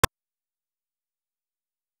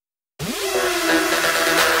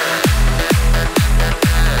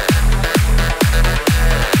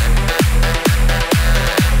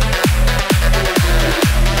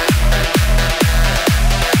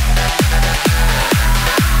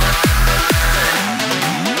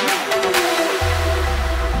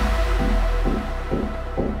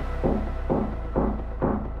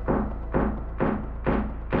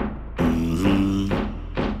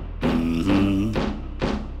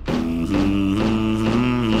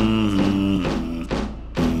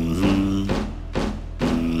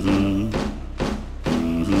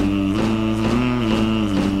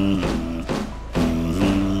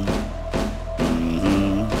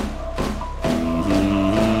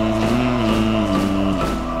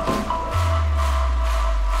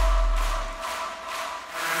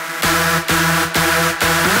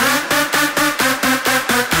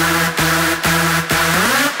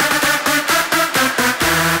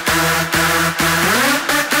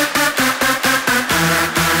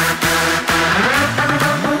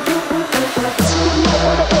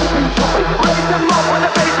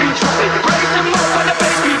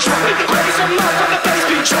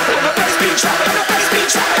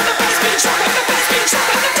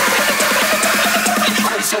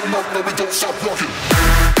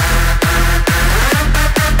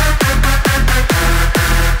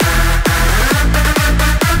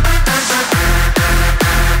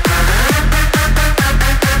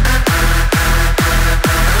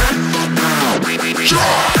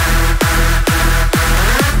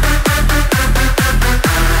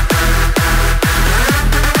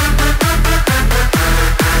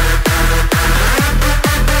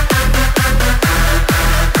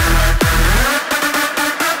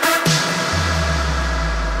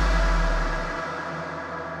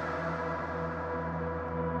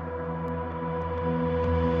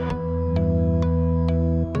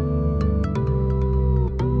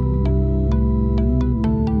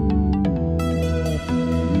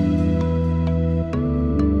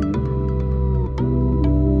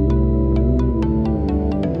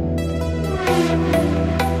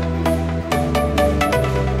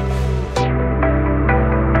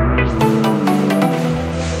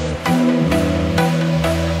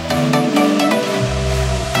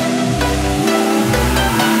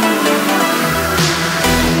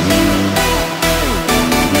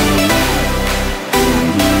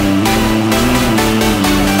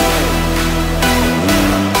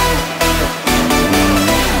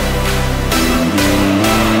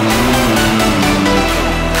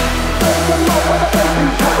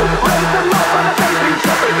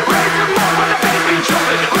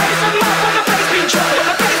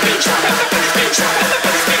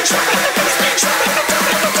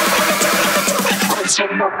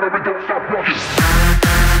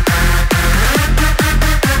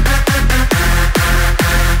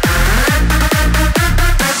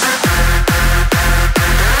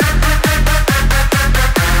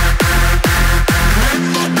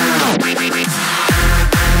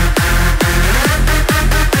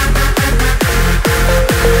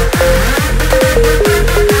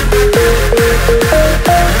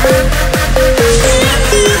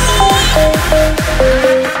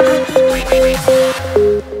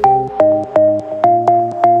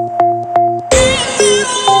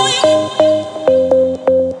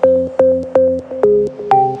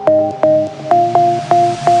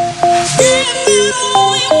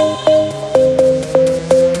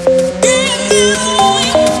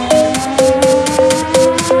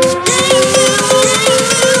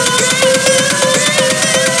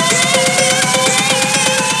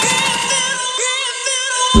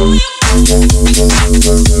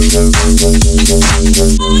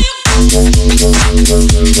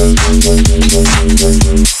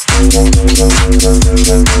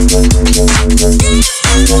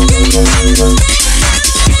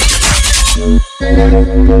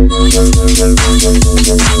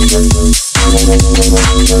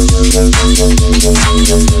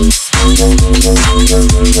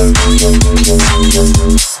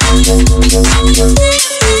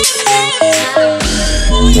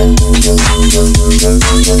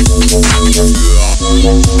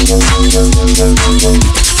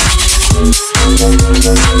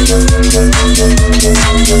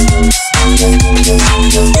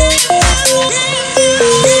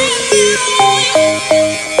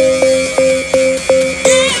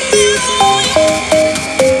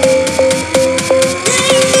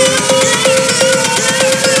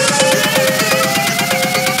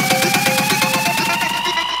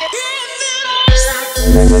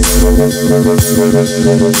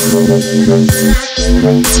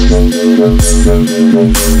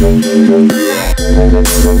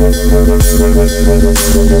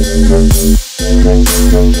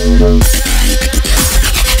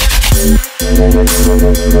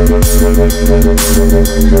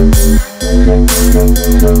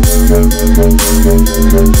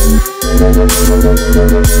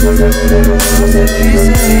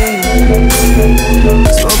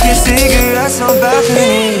Smoking cigarettes on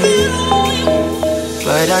balcony,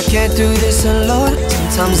 but I can't do this alone.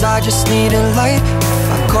 Sometimes I just need a light.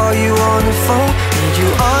 If I call you on the phone, need you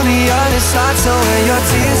on the other side. So when your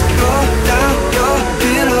tears roll down your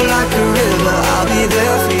pillow like a river, I'll be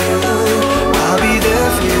there for you. I'll be there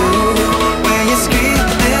for you. When you're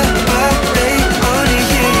screaming, but they only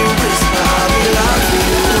hear you whisper, I'll be loud for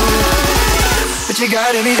you. But you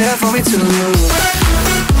gotta be there for me too.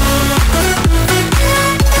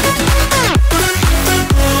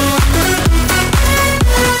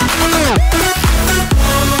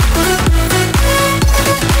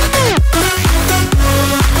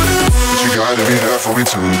 To be there for me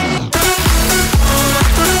too.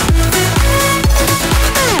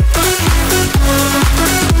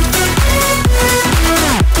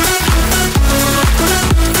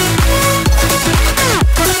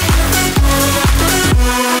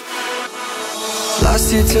 Last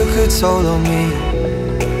year took a toll on me,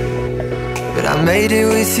 but I made it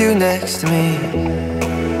with you next to me.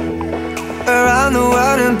 Around the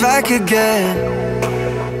world and back again.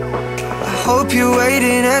 Hope you're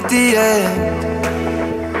waiting at the end,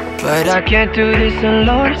 but I can't do this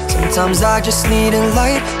alone. Sometimes I just need a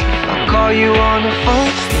light. I'll call you on the phone,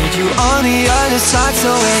 need you on the other side. So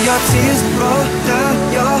when your tears roll down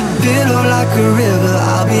your pillow like a river,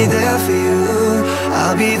 I'll be there for you.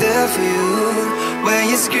 I'll be there for you. When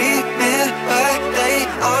you're screaming, but they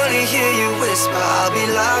only hear you whisper, I'll be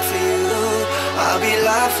loud for you. I'll be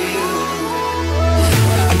loud for you.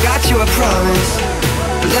 I got you a promise.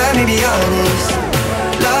 Let me be honest,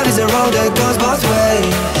 love is a road that goes both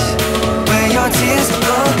ways. When your tears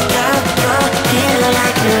roll down your pillow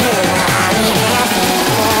like a river, I'll be there for you.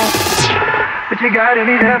 But you gotta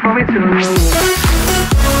be there for me too.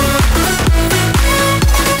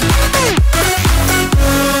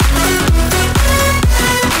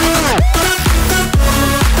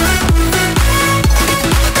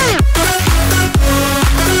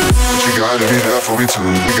 You gotta be there for me too.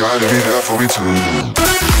 You gotta be there for me too.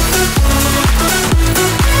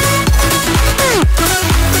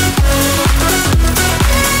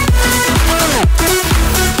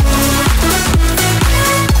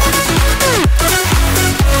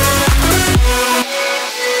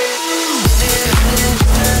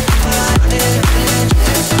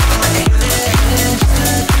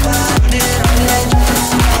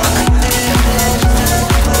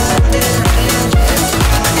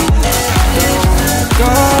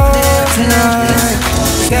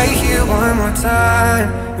 Stay here one more time,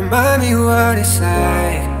 remind me what it's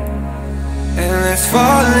like, and let's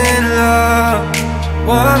fall in love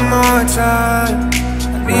one more time.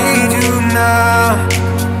 I need you now,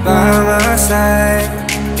 by my side.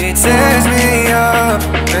 It tears me up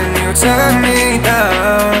when you turn me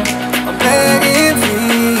down. I'm begging,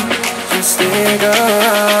 please, just stick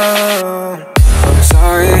around. I'm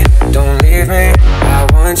sorry, don't leave me, I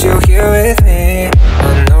want you here with me.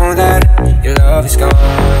 I know that your love is gone.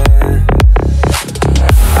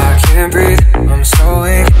 I can't breathe, I'm so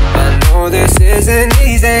weak. I know this isn't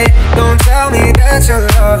easy. Don't tell me that your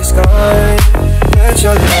love is gone, that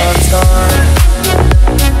your love is gone.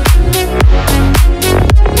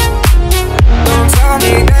 Don't tell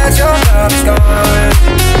me that your love is gone,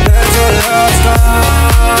 that your love is gone.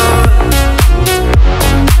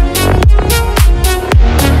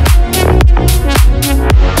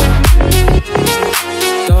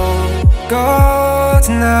 Don't go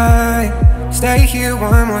tonight, stay here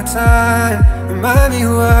one more time. Remind me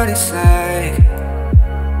what it's like,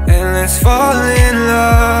 and let's fall in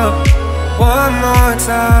love one more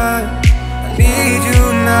time. I need you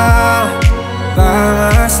now, by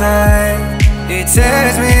my side. It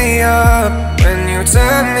tears me up when you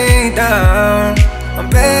turn me down. I'm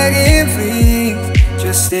begging, please,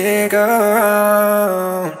 just stick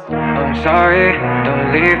around. I'm sorry,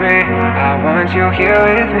 don't leave me, I want you here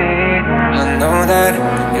with me. I know that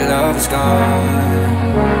your love is gone.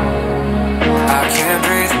 I can't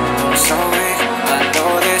breathe, I'm so weak, I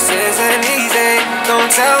know this isn't easy. Don't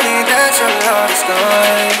tell me that your love is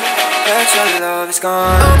gone, that your love is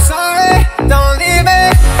gone. I'm sorry, don't leave me,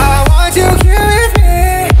 I want you here with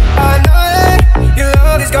me. I know that your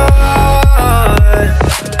love is gone.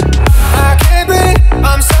 I can't breathe,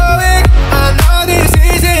 I'm so weak, I know this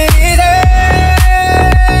isn't easy.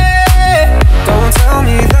 Don't tell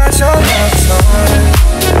me that your love is gone.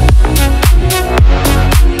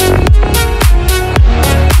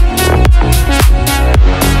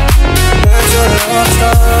 That your love is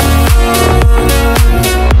gone.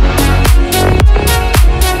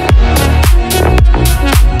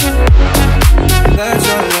 That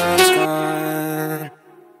your love is gone.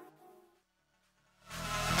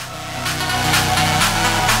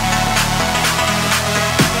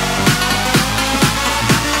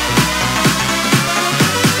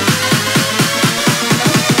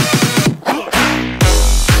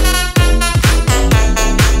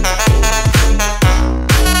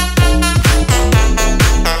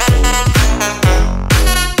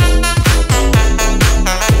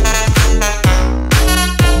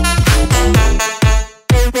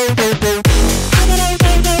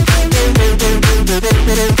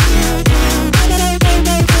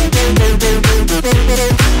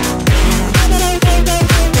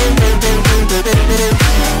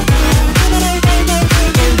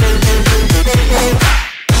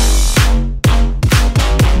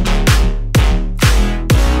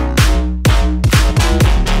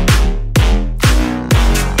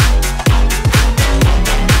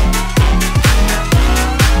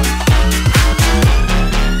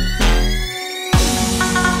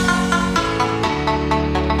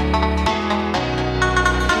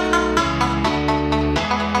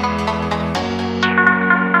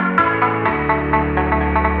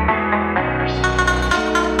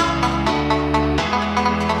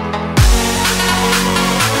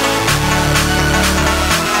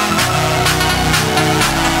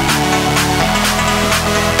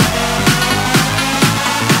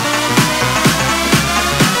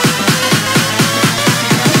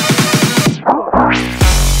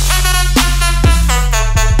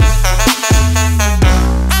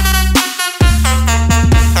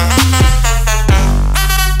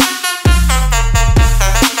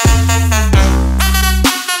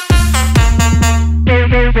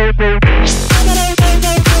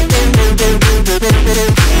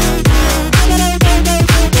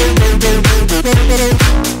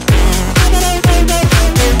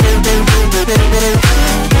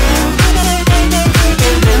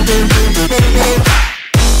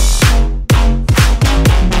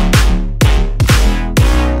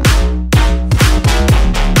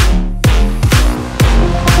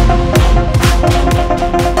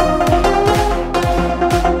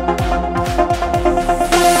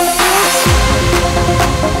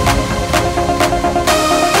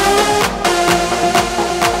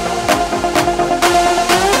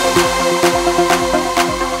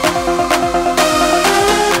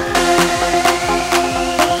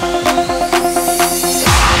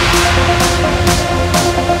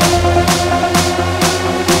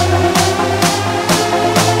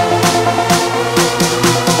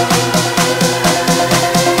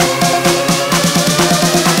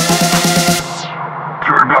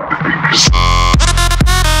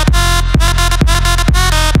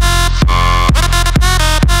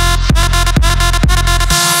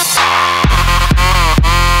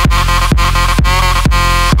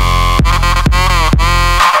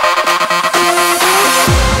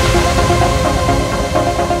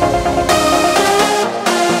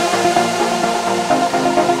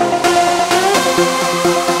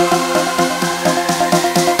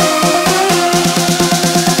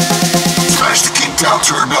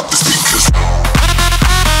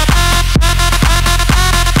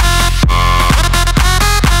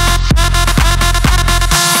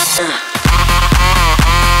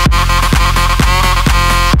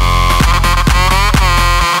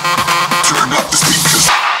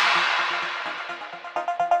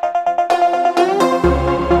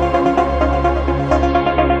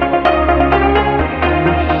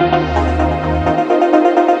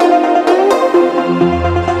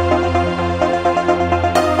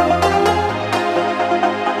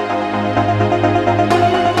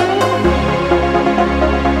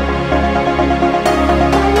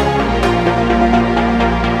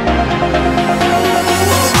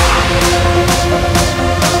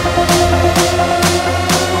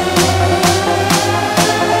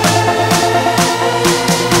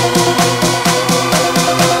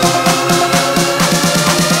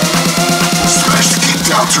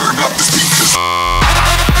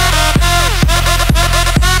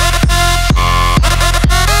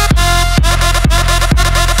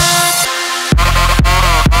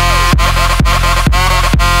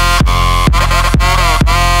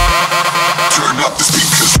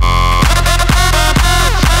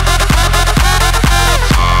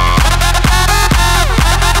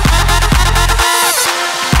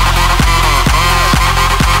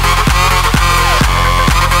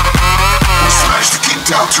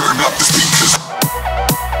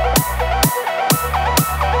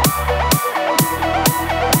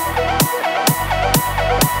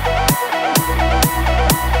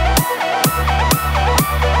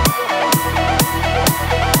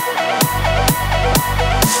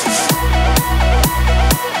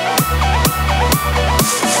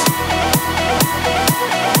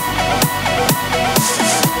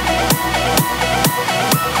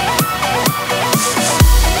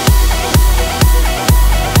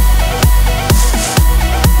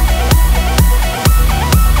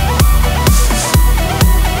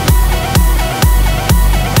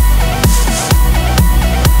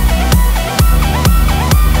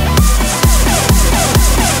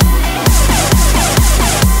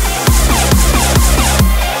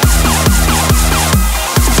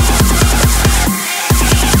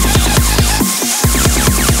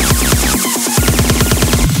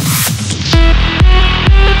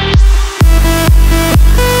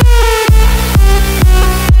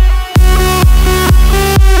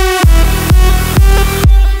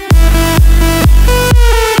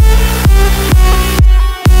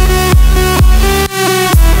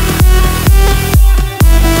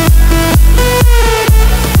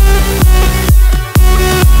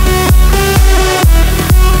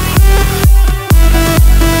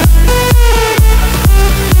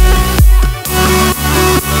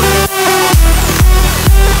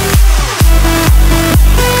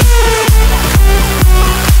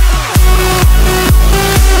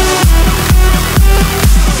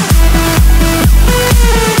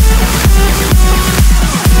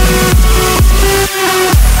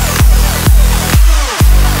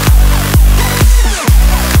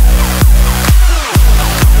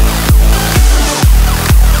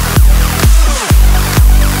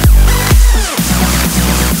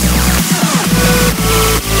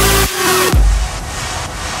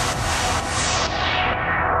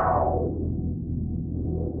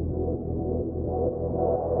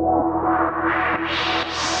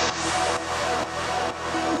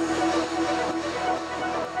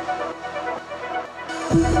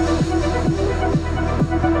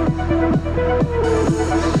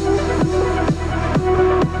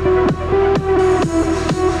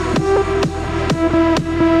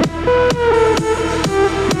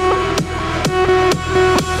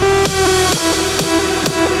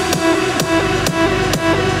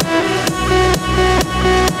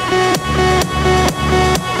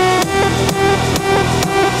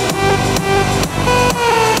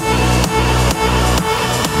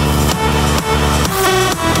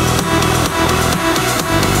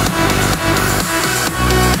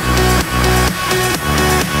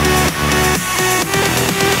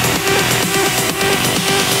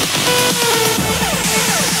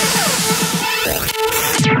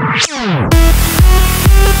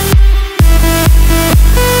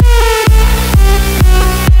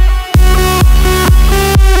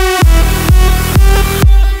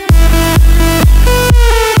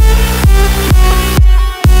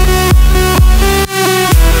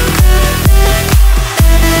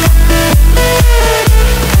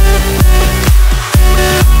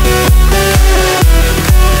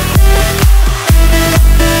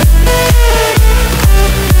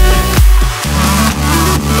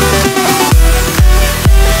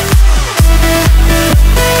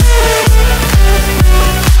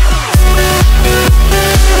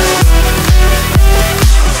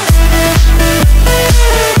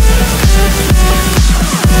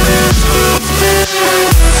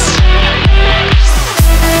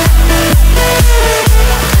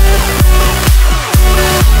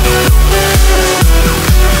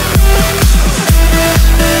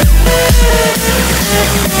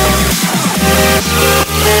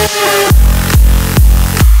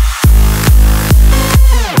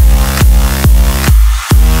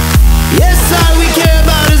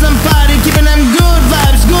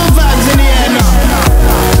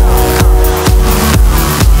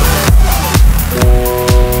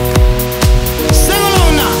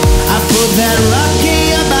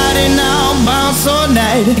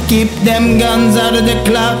 Keep them guns out of the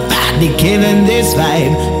club, they killing this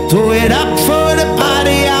vibe. Throw it up for the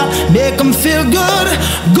party out, make them feel good.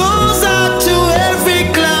 Goes out to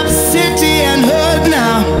every club, city and hood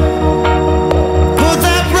now. Put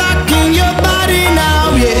that rock in your body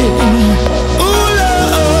now, yeah. Ooh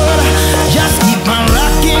Lord, just keep on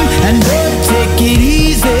rocking and don't take it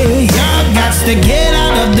easy. Y'all got to get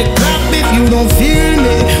out of the club if you don't feel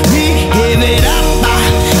me. We give it up,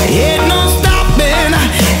 ain't no stopping.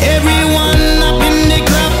 Everyone up in the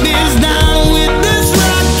club is down with this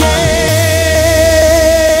rocket.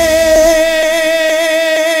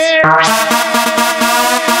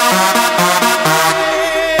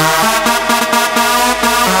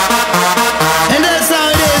 And that's how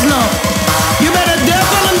it is now. You better dip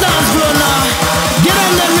on the dance floor now. Get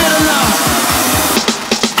on that rhythm now.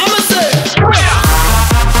 I'ma say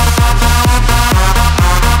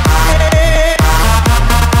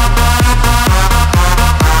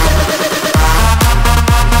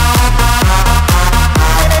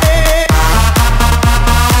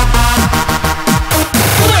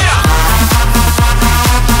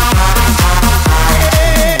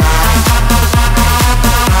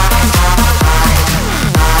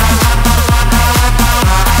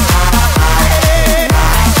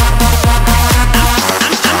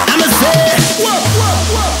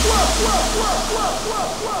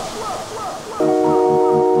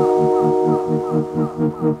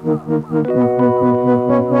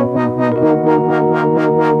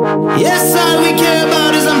yes, all we care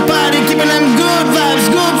about is some party, keeping them good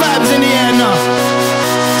vibes in the air now.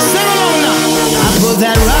 Sing along now. I put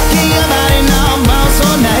that rock in your body now, bounce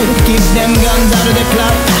all night. Keep them guns out of the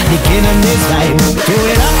club, they killing this vibe. Do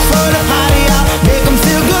it up for the party.